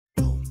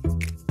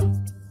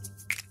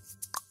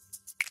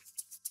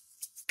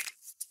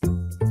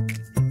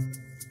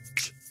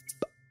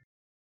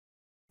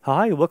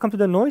Hi, welcome to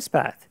the noise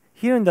path.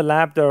 Here in the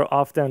lab, there are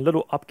often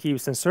little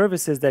upkeeps and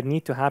services that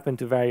need to happen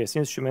to various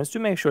instruments to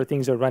make sure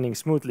things are running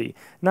smoothly.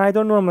 Now, I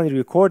don't normally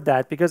record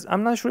that because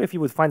I'm not sure if you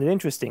would find it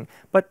interesting,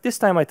 but this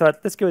time I thought,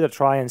 let's give it a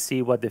try and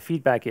see what the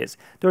feedback is.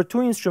 There are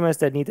two instruments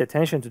that need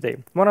attention today.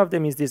 One of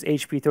them is this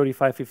HP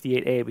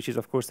 3558A, which is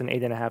of course an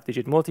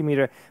 8.5-digit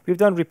multimeter. We've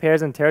done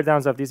repairs and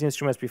teardowns of these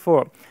instruments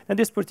before. And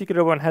this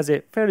particular one has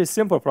a fairly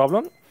simple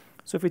problem.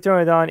 So if we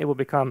turn it on, it will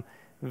become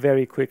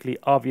very quickly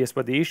obvious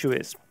what the issue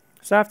is.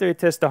 So after it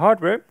tests the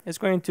hardware, it's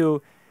going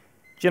to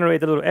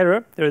generate a little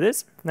error. There it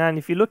is. And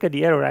if you look at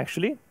the error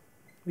actually,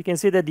 we can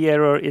see that the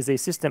error is a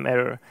system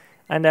error,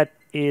 and that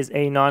is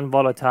a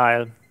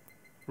non-volatile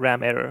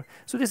RAM error.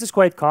 So this is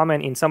quite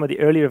common in some of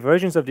the earlier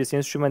versions of this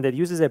instrument that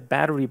uses a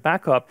battery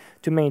backup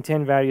to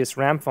maintain various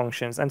RAM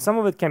functions. And some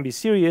of it can be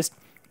serious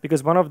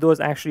because one of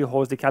those actually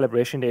holds the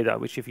calibration data,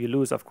 which if you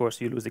lose, of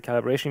course, you lose the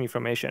calibration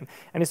information.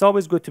 And it's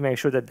always good to make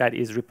sure that that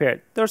is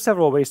repaired. There are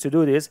several ways to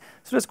do this,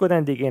 so let's go ahead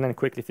and dig in and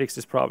quickly fix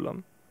this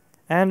problem.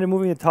 And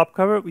removing the top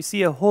cover, we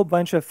see a whole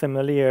bunch of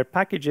familiar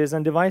packages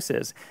and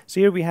devices. So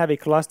here we have a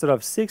cluster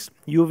of 6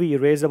 UV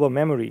erasable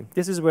memory.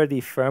 This is where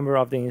the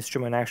firmware of the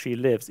instrument actually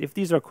lives. If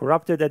these are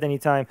corrupted at any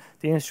time,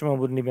 the instrument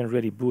wouldn't even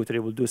really boot, or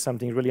it will do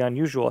something really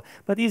unusual,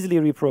 but easily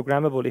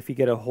reprogrammable if you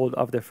get a hold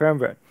of the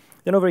firmware.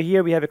 Then over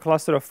here we have a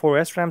cluster of 4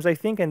 SRAMs, I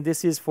think, and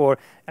this is for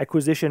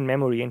acquisition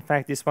memory. In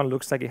fact, this one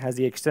looks like it has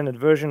the extended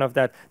version of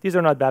that. These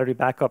are not battery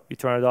backup. You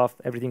turn it off,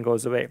 everything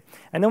goes away.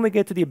 And then we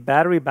get to the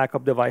battery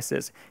backup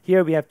devices.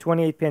 Here we have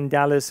 28-pin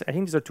Dallas, I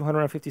think these are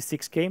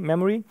 256K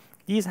memory.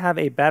 These have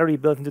a battery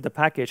built into the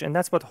package, and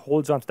that's what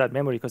holds onto that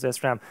memory because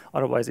SRAM,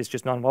 otherwise it's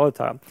just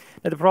non-volatile.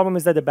 Now the problem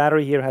is that the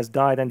battery here has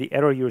died, and the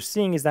error you're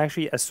seeing is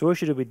actually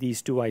associated with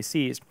these two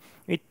ICs.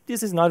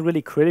 This is not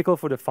really critical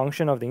for the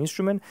function of the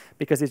instrument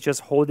because it's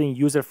just holding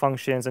user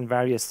functions and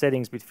various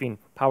settings between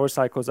power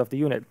cycles of the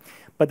unit.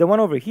 But the one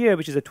over here,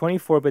 which is a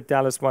 24-bit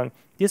Dallas one,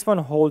 this one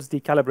holds the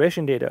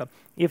calibration data.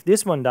 If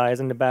this one dies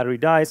and the battery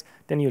dies,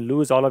 then you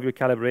lose all of your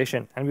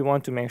calibration, and we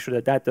want to make sure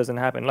that that doesn't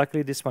happen.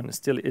 Luckily, this one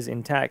still is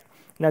intact.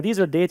 Now, these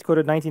are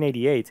date-coded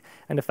 1988,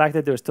 and the fact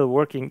that they're still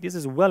working, this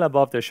is well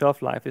above their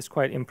shelf life, is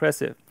quite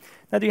impressive.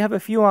 Now, you have a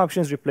few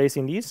options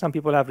replacing these. Some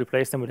people have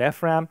replaced them with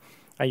FRAM.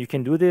 You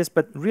can do this,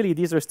 but really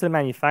these are still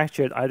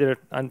manufactured either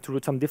through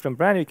some different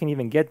brand, or you can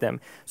even get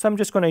them. So I'm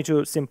just going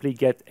to simply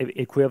get an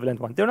equivalent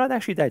one. They're not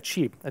actually that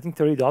cheap. I think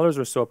 $30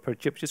 or so per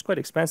chip, which is quite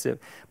expensive.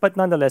 But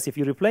nonetheless, if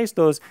you replace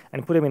those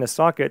and put them in a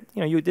socket,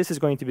 this is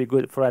going to be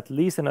good for at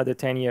least another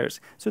 10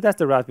 years. So that's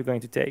the route we're going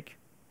to take.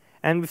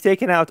 And we've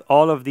taken out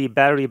all of the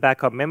battery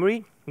backup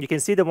memory. You can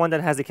see the one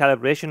that has the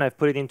calibration. I've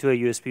put it into a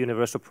USB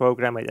Universal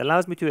Programmer. It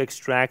allows me to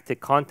extract the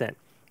content.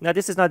 Now,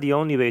 this is not the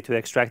only way to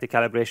extract the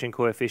calibration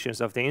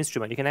coefficients of the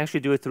instrument. You can actually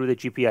do it through the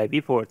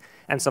GPIB port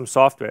and some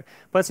software.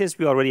 But since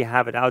we already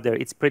have it out there,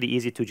 it's pretty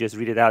easy to just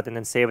read it out and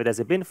then save it as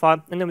a bin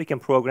file, and then we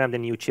can program the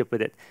new chip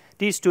with it.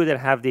 These two that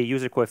have the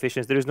user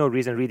coefficients, there is no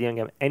reason reading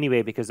them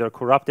anyway because they're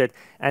corrupted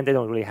and they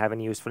don't really have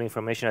any useful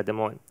information at the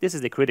moment. This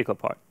is the critical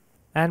part.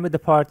 And with the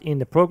part in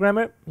the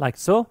programmer, like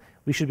so,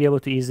 we should be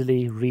able to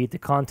easily read the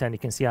content. You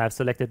can see I've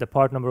selected the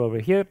part number over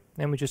here,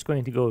 and we're just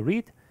going to go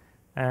read,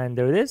 and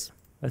there it is.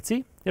 Let's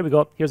see. There we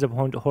go. Here's a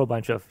whole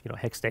bunch of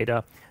hex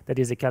data. That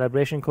is the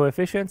calibration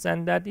coefficients,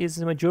 and that is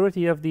the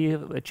majority of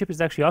the chip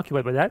is actually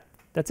occupied by that.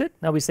 That's it.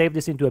 Now we save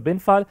this into a bin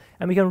file,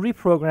 and we can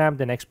reprogram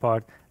the next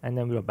part, and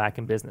then we're back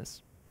in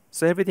business.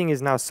 So everything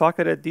is now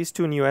socketed. These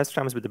two new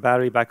SRAMs with the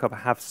battery backup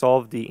have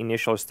solved the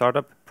initial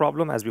startup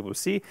problem, as we will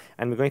see,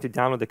 and we're going to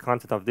download the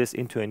content of this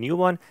into a new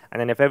one, and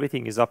then if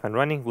everything is up and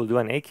running, we'll do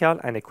an ACAL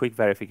and a quick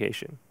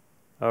verification.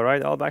 All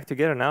right, all back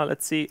together now.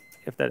 Let's see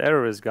if that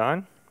error is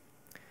gone.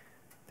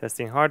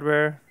 Testing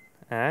hardware,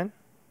 and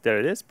there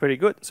it is, pretty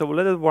good. So we'll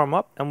let it warm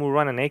up and we'll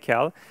run an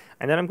ACAL,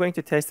 and then I'm going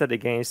to test it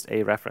against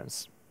a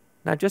reference.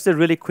 Now, just a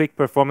really quick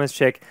performance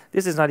check.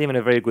 This is not even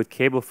a very good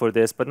cable for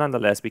this, but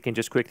nonetheless, we can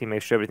just quickly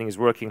make sure everything is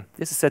working.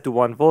 This is set to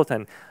 1 volt,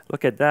 and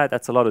look at that,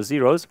 that's a lot of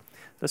zeros.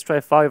 Let's try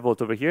 5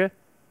 volt over here.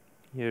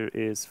 Here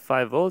is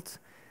 5 volt,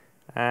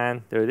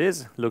 and there it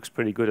is, looks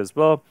pretty good as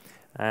well.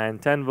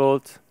 And 10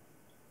 volt,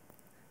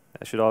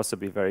 that should also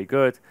be very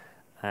good.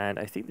 And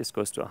I think this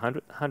goes to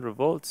 100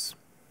 volts.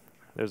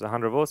 There's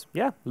 100 volts.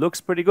 Yeah,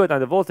 looks pretty good.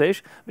 On the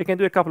voltage, we can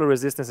do a couple of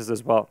resistances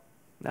as well.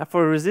 Now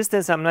for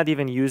resistance, I'm not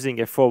even using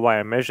a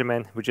 4-wire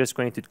measurement. We're just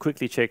going to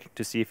quickly check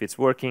to see if it's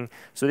working.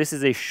 So this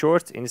is a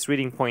short, and it's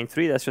reading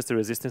 0.3. That's just the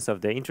resistance of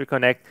the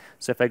interconnect.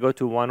 So if I go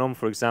to 1 ohm,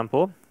 for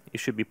example,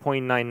 it should be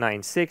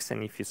 0.996.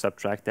 And if you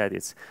subtract that,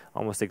 it's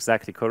almost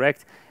exactly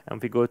correct. And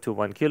if we go to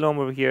 1 kilo ohm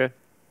over here,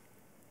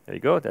 there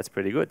you go. That's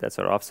pretty good. That's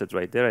our offset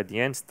right there at the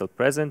end, still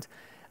present.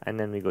 And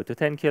then we go to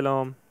 10 kilo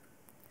ohm.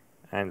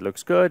 And it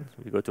looks good.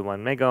 We go to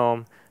 1 mega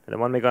ohm. And the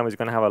 1 mega ohm is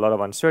going to have a lot of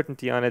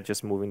uncertainty on it.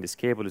 Just moving this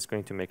cable is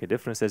going to make a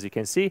difference, as you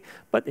can see.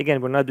 But again,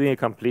 we're not doing a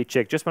complete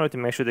check. Just wanted to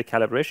make sure the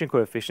calibration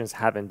coefficients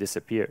haven't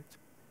disappeared.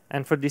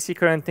 And for DC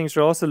current, things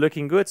are also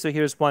looking good. So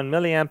here's 1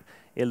 milliamp.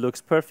 It looks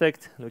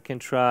perfect. We can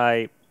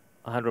try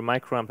 100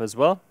 microamp as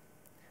well.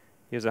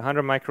 Here's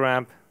 100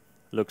 microamp.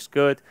 Looks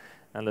good.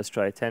 And let's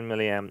try 10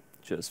 milliamp.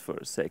 just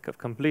for sake of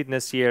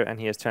completeness here, and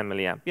here's 10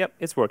 milliamp. Yep,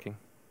 it's working.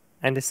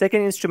 And the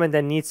second instrument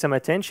that needs some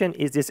attention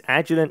is this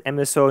Agilent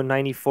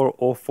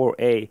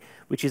MSO9404A,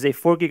 which is a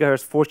 4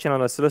 GHz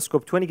 4-channel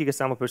oscilloscope, 20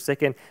 gigasample per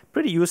second,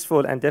 pretty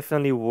useful and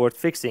definitely worth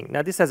fixing.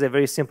 Now this has a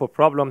very simple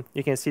problem.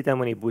 You can see that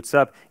when it boots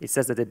up, it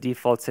says that the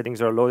default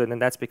settings are loaded, and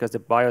that's because the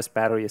BIOS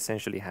battery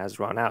essentially has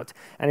run out.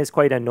 And it's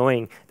quite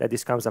annoying that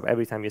this comes up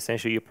every time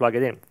you plug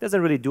it in. It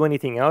doesn't really do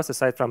anything else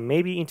aside from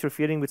maybe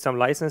interfering with some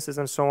licenses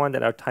and so on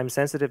that are time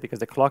sensitive because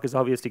the clock is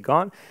obviously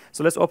gone.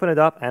 So let's open it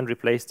up and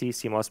replace the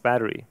CMOS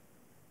battery.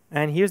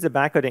 And here's the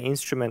back of the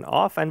instrument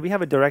off, and we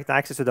have a direct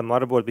access to the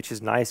motherboard, which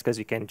is nice because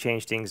you can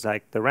change things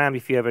like the RAM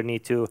if you ever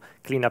need to,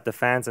 clean up the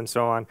fans and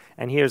so on.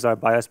 And here's our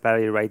BIOS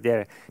battery right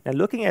there. Now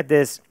looking at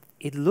this,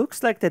 it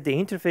looks like that the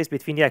interface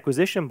between the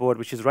acquisition board,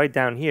 which is right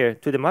down here,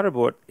 to the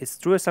motherboard is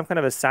through some kind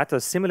of a SATA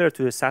similar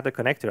to a SATA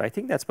connector. I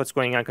think that's what's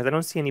going on because I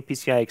don't see any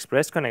PCI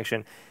Express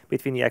connection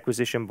between the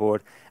acquisition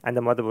board and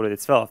the motherboard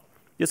itself.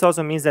 This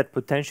also means that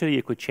potentially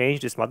you could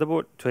change this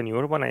motherboard to a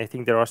newer one. I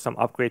think there are some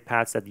upgrade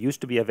paths that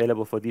used to be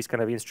available for these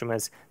kind of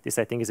instruments. This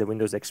I think is a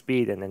Windows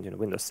XP and then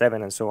Windows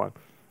 7 and so on.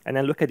 And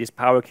then look at these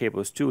power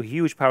cables, two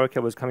huge power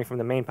cables coming from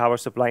the main power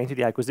supply into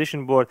the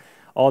acquisition board.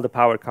 All the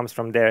power comes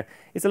from there.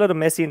 It's a little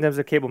messy in terms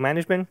of cable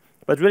management,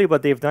 but really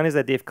what they've done is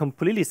that they've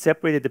completely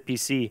separated the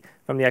PC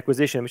from the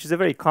acquisition, which is a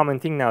very common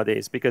thing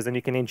nowadays because then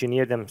you can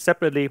engineer them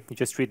separately. You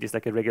just treat this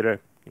like a regular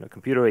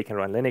computer. You can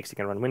run Linux, you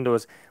can run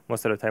Windows,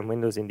 most of the time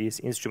Windows in these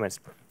instruments.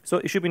 So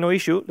it should be no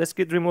issue. Let's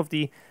remove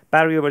the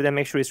battery over there,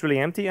 make sure it's really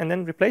empty, and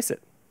then replace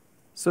it.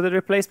 So the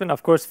replacement,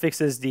 of course,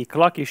 fixes the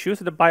clock issue,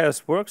 so the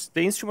BIOS works.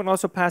 The instrument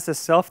also passes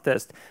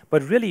self-test,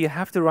 but really you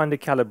have to run the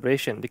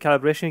calibration. The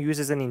calibration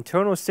uses an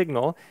internal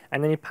signal,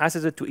 and then it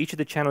passes it to each of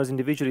the channels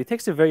individually. It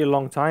takes a very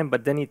long time,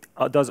 but then it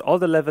does all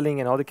the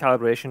leveling and all the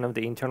calibration of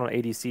the internal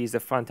ADCs,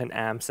 the front-end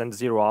amps, and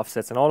zero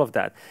offsets, and all of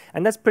that.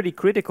 And that's pretty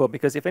critical,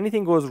 because if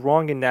anything goes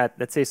wrong in that,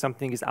 let's say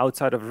something is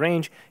outside of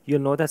range, you'll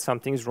know that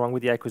something is wrong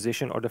with the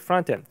acquisition or the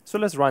front-end. So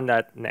let's run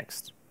that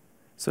next.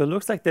 So it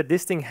looks like that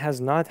this thing has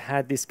not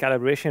had this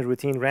calibration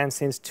routine ran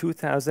since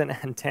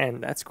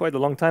 2010. That's quite a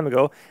long time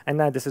ago. And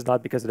now this is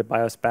not because of the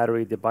BIOS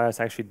battery. The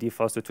BIOS actually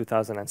defaults to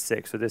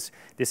 2006. So this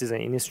is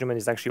an instrument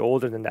is actually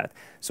older than that.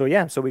 So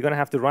yeah, so we're going to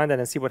have to run that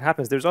and see what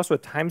happens. There's also a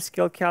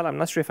timescale cal. I'm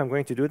not sure if I'm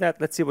going to do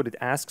that. Let's see what it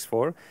asks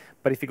for.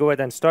 But if you go ahead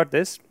and start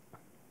this,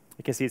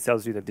 you can see it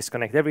tells you to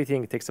disconnect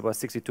everything. It takes about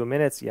 62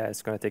 minutes. Yeah,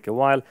 it's going to take a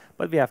while,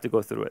 but we have to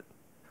go through it.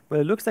 Well,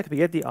 it looks like we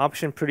get the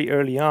option pretty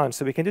early on.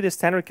 So we can do the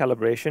standard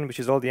calibration, which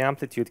is all the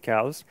amplitude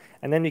cals.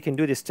 And then we can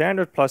do the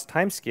standard plus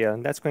timescale.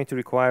 And that's going to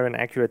require an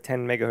accurate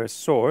 10 megahertz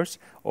source,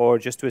 or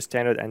just do a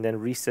standard and then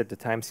reset the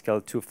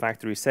timescale to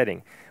factory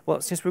setting.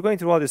 Well, since we're going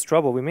through all this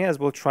trouble, we may as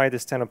well try the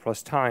standard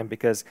plus time,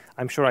 because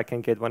I'm sure I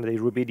can get one of the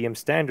rubidium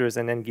standards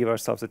and then give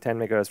ourselves a 10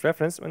 megahertz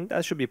reference. And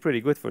that should be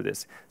pretty good for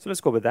this. So let's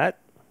go with that.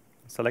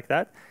 Select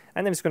that,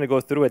 and then it's going to go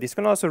through it. It's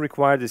going to also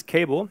require this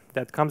cable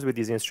that comes with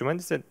these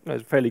instruments. It's a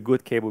fairly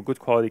good cable, good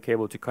quality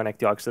cable to connect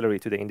the auxiliary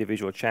to the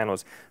individual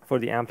channels for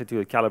the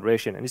amplitude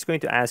calibration, and it's going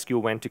to ask you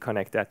when to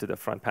connect that to the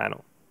front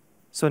panel.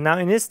 So now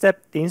in this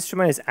step, the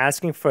instrument is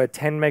asking for a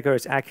 10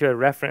 megahertz accurate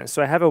reference.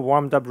 So I have a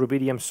warmed up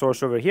rubidium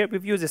source over here.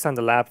 We've used this on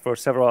the lab for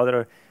several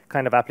other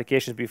kind of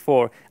applications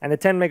before, and the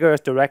 10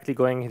 megahertz directly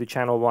going into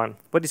channel 1.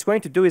 What it's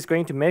going to do is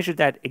going to measure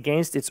that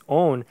against its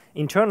own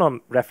internal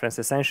reference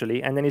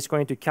essentially, and then it's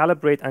going to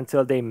calibrate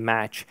until they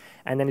match,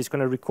 and then it's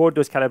going to record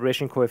those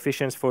calibration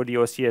coefficients for the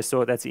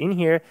OCSO that's in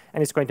here,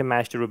 and it's going to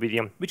match the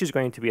rubidium, which is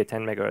going to be a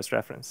 10 megahertz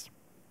reference.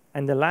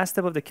 And the last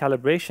step of the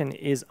calibration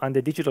is on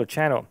the digital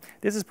channel.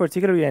 This is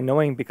particularly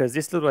annoying because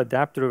this little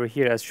adapter over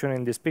here, as shown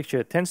in this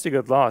picture, tends to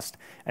get lost,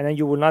 and then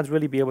you will not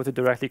really be able to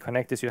directly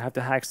connect this. You have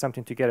to hack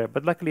something together.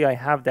 But luckily I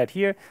have that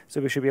here,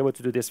 so we should be able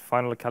to do this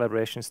final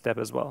calibration step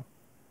as well.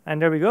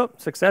 And there we go,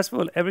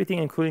 successful, everything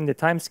including the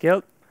time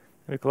scale.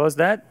 We close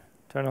that,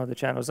 turn all the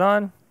channels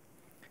on,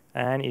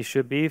 and it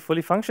should be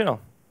fully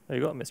functional. There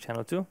you go, miss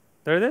channel 2.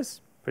 There it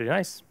is, pretty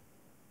nice.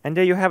 And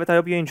there you have it. I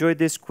hope you enjoyed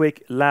this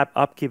quick lab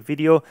upkeep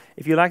video.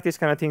 If you like these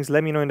kind of things,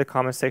 let me know in the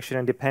comment section,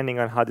 and depending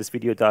on how this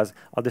video does,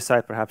 I'll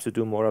decide perhaps to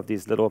do more of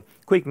these little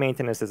quick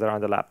maintenances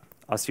around the lab.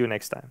 I'll see you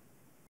next time.